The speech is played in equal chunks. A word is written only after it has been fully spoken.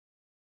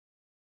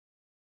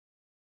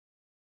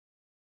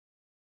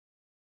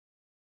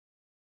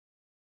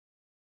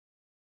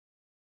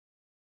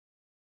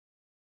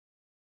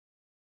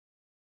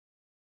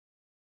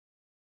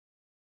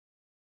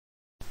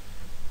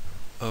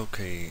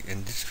Okay,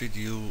 in this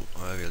video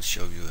I will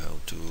show you how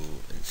to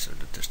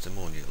insert a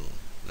testimonial.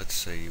 Let's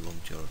say you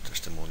want your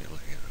testimonial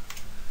here.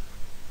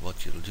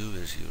 What you'll do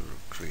is you'll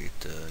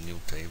create a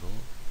new table.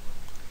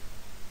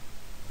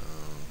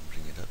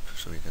 Bring it up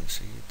so you can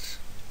see it.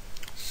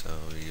 So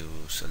you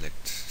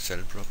select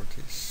cell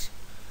properties,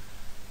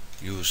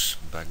 use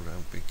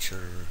background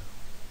picture,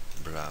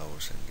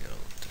 browse in your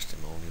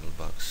testimonial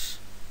box.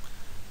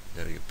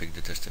 There you pick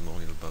the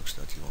testimonial box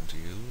that you want to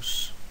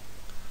use.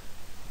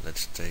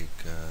 Let's take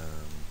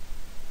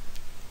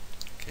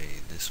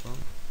okay, this one.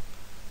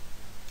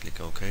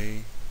 Click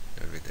OK.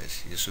 There it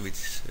is. You see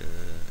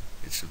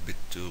it's a bit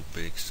too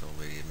big, so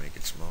we make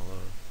it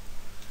smaller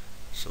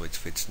so it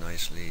fits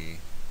nicely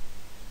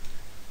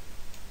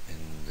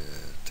in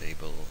the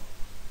table.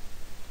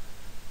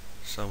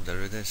 So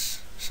there it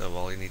is. So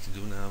all you need to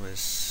do now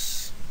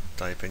is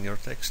type in your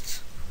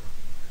text,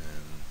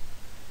 and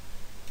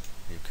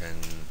you can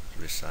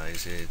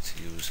resize it,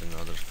 use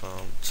another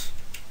font,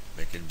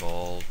 make it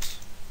bold,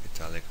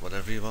 italic,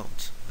 whatever you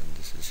want, and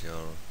this is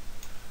your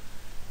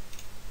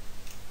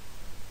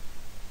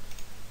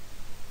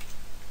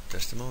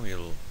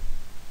testimonial.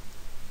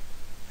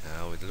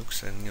 How it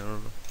looks in your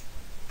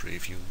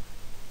preview.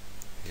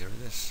 Here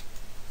it is.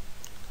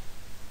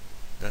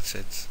 That's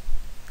it.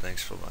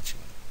 Thanks for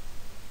watching.